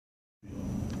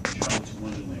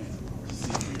Wonderland to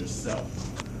see for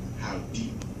yourself how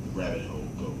deep the rabbit hole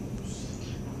goes.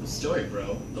 Cool story,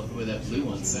 bro. Love the way that blue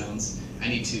one sounds. I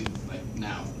need to, like,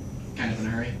 now. Kind of in a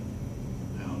hurry.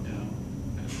 Pound down.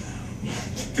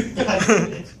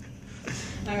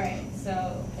 Alright,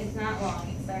 so it's not long.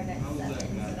 It started at 7,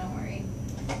 so don't worry.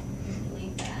 Just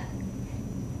delete that.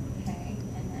 Okay,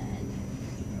 and then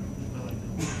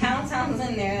Pound Town's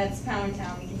in there. That's Pound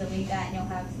Town. We can delete that and you'll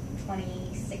have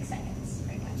 26 seconds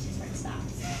pretty much is where it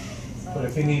stops. So But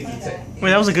if he needs to take... Wait,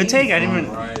 that was a good take? I didn't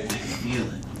even... Feel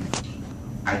it.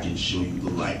 I can show you the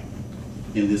light.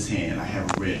 In this hand, I have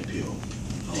a red pill.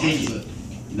 Take it.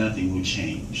 Nothing will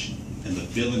change. And the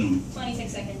feeling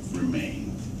 26 seconds. will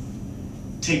remain.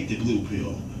 Take the blue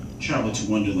pill. Travel to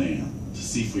Wonderland to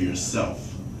see for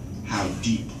yourself how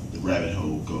deep the rabbit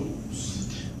hole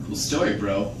goes. Cool story,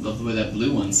 bro. Love the way that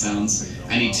blue one sounds.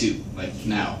 I need to, like,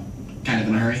 now. Kind of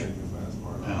in a hurry.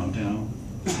 Pound down.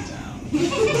 Down.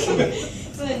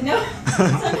 So no.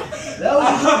 That was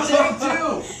a good take too.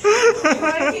 You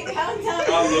want to keep Pound Town? I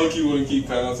low-key wouldn't keep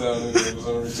Pound Town in there for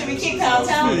some reason. Should we keep Pound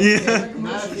Town? Yeah.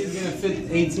 Not if he's gonna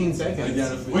fit 18 seconds.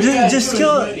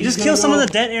 Just kill some of the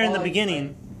dead air in the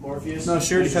beginning. Morpheus. No,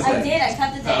 sure to cut I that. did. I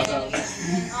cut the dead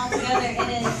end all together, and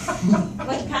then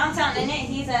with Pound Town in it,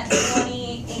 he's at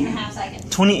 28.5 seconds.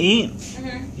 28?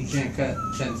 Mm-hmm. You can't cut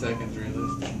 10 seconds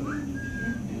realistically.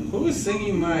 Who is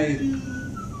singing my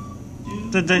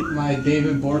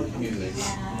David Bork music?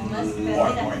 Yeah, must be really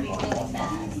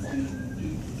fast.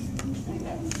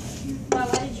 Well,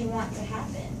 what did you want to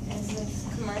happen? Is this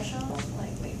commercial?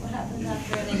 Like, wait, what happens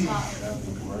after they talk?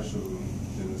 After commercial,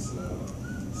 then it's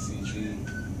CG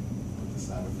with the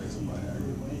sound effects of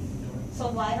Viagra. So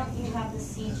why don't you have the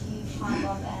CG pop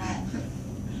up at,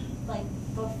 like,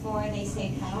 before they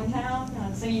say Pound Town?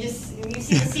 No, so you see the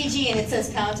CG and it says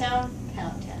Pound Town?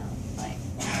 Pound Town. Like,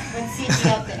 with CG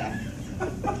up there.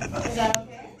 Is that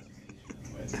okay?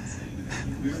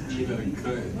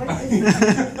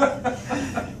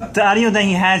 The audio that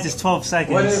he has is 12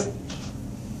 seconds.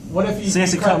 What if you, So he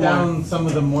has you to cut cut down one. some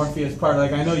of the Morpheus part?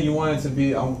 Like, I know you want it to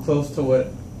be close to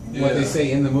what they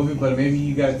say in the movie, but maybe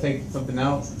you gotta take something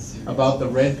out about the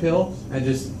red pill and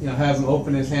just have him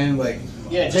open his hand like,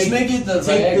 Yeah, just make it the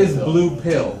take Viagra this pill. blue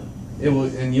pill. It will,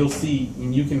 and you'll see,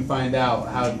 and you can find out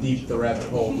how deep the rabbit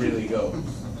hole really goes.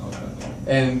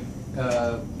 And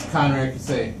Conrad could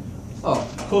say, "Oh,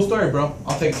 cool story, bro.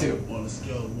 I'll take 2." On a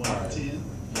scale of 1 to 10.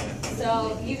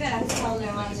 So you gotta tell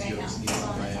their lines right now.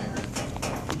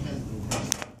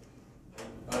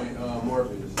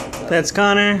 Morpheus. That's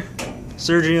Connor,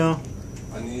 Sergio,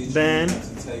 I need Ben. you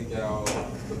to take out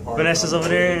the part Vanessa's over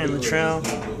there, and Latrell.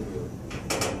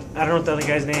 I don't know what the other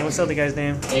guy's name. What's the other guy's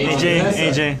name?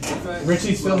 AJ.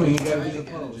 Richie's filming. You gotta do the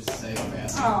pose.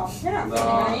 Oh, you're not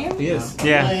funny, are you? He is.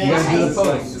 Yeah. You gotta do the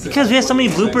pose. Because we have so many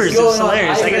bloopers, it's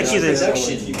hilarious. I gotta keep this.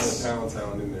 Keep the Pound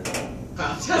Town in there.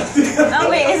 Oh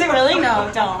wait, is it really?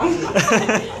 No, don't.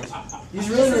 He's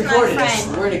really This is my recording. friend.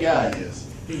 Swear to God.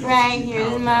 Right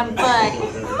here's my butt.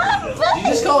 Did you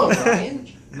just call him Brian?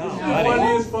 No,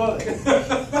 Funny as fuck.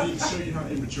 Show you how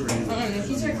immature it is. If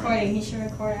he's recording, he should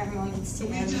record our moments too.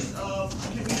 Can we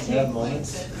take Have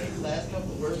moments? the last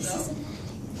couple of words out?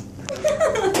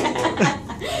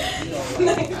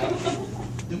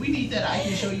 Do we need that? I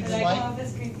can show you the light.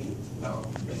 No.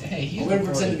 Hey, he's I'm gonna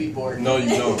pretend to be bored. No, you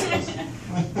don't.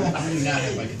 I do not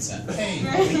have my consent. Hey,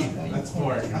 That's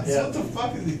work. Yeah. what the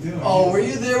fuck is he doing? Oh, were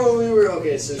you there when we were?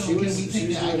 Okay, so she So was can we take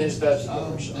doing that? his Pepsi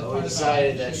commercial. We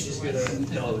decided that she's gonna.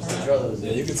 No, it was the Trello.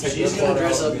 Yeah, you can take She's that gonna part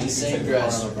dress out, up in then the you can same take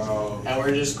dress, the part about- and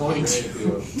we're just going to.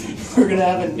 We're gonna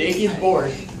have a naked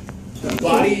board,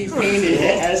 body painted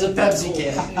as a Pepsi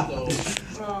can.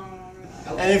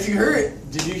 And if you heard,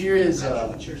 did you hear his?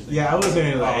 Yeah, I was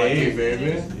in like, hey,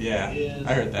 baby. Yeah,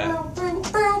 I heard that.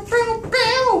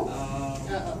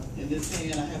 In this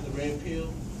hand, I have the red pill.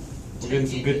 We're getting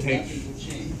some good takes. Nothing will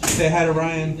change. Say hi to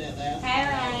Ryan. Hi,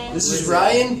 Ryan. This is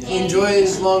Ryan. He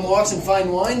enjoys long walks and fine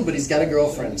wine, but he's got a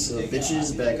girlfriend, so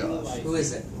bitches back off. Who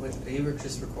is it? You were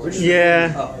just recording.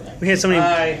 Yeah. Oh. We had so many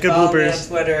Hi, good follow me on bloopers.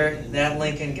 Twitter, that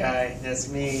Lincoln guy. That's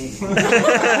me.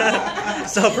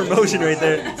 Self-promotion right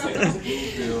there.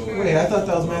 Wait, I thought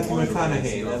that was Matthew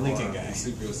McConaughey, that Lincoln guy. I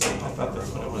thought that's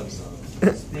what it was.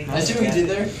 I see what you did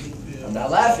there. I'm not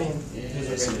laughing. He's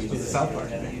a South Park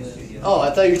guy. Oh,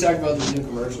 I thought you were talking about the new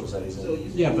commercials that he's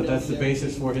in. Yeah, but that's the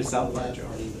basis for his South Park joke.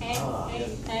 Hey,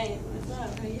 what's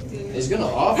up? How you doing? He's gonna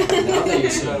offer now that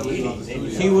you're so needy. Maybe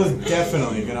He was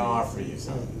definitely gonna offer you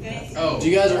some. Oh. Do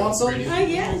you guys want some? Oh,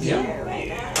 yeah, Yeah. sure, why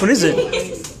not? What is it?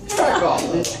 Track off,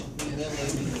 bitch.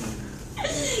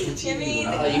 Give me You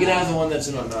can have the one that's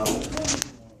in my mouth.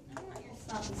 I want your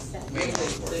stuff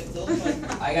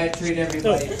I gotta treat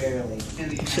everybody fairly.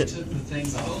 And he Shit. took the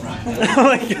things off right. Oh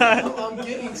my god. I'm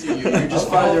getting to you. You're just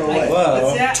farther away.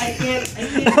 What's that? I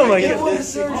can't. Oh my Get god. one to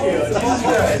Sergio.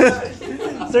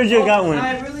 Sergio got one.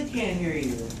 I really can't hear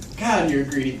you. God, you're a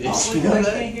greedy bitch. I You know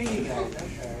that? can't hear you guys. I'm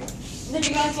sorry. Did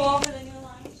you guys go over the new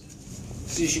lines?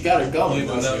 See, she got her going.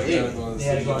 But now we gotta go and They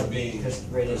had to see go on the B beat. because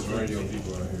radio. There's radio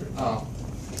people out here. Oh.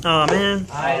 Oh man.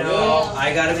 I know.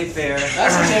 I gotta be fair.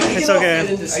 That's okay. We It's can all okay. fit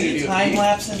into Are you Studio time B.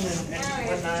 lapsing and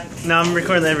whatnot? Now I'm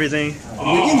recording everything. We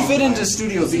can fit into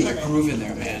Studio B. I groove in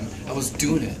there, man. I was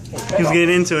doing it. He's getting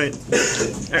into it.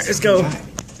 Alright, let's go.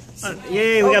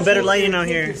 Yay, we got better lighting out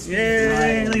here.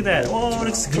 Yay, look at that. Whoa, it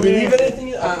looks Can we leave clear.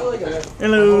 anything? I feel like I got.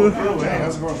 Hello. Hey,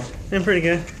 how's it going? I'm pretty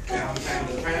good.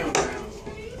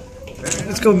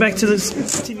 Let's go back to the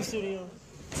TV studio.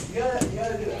 You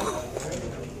gotta do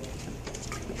that.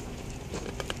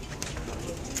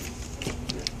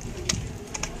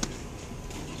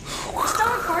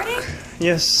 Still recording?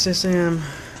 Yes, yes I am.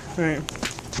 Alright,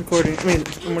 recording. I mean,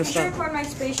 I'm gonna I should stop. record my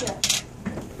spaceship.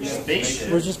 Spaceship.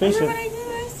 Where's your Remember spaceship? what I did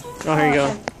last time? Oh, here you go.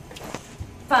 okay.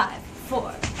 5,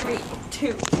 4, 3,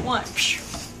 2, 1.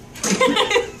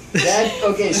 That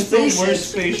okay? It's the worst Spaceship.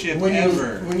 spaceship When you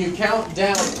ever. when you count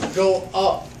down, go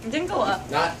up, It didn't go up.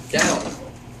 not down.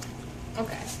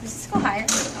 Okay. Let's just go higher.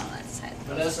 Oh, that's high.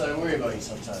 Vanessa, I worry about you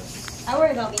sometimes. I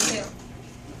worry about me too.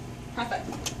 High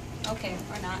five. Okay,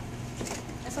 or not.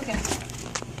 That's okay.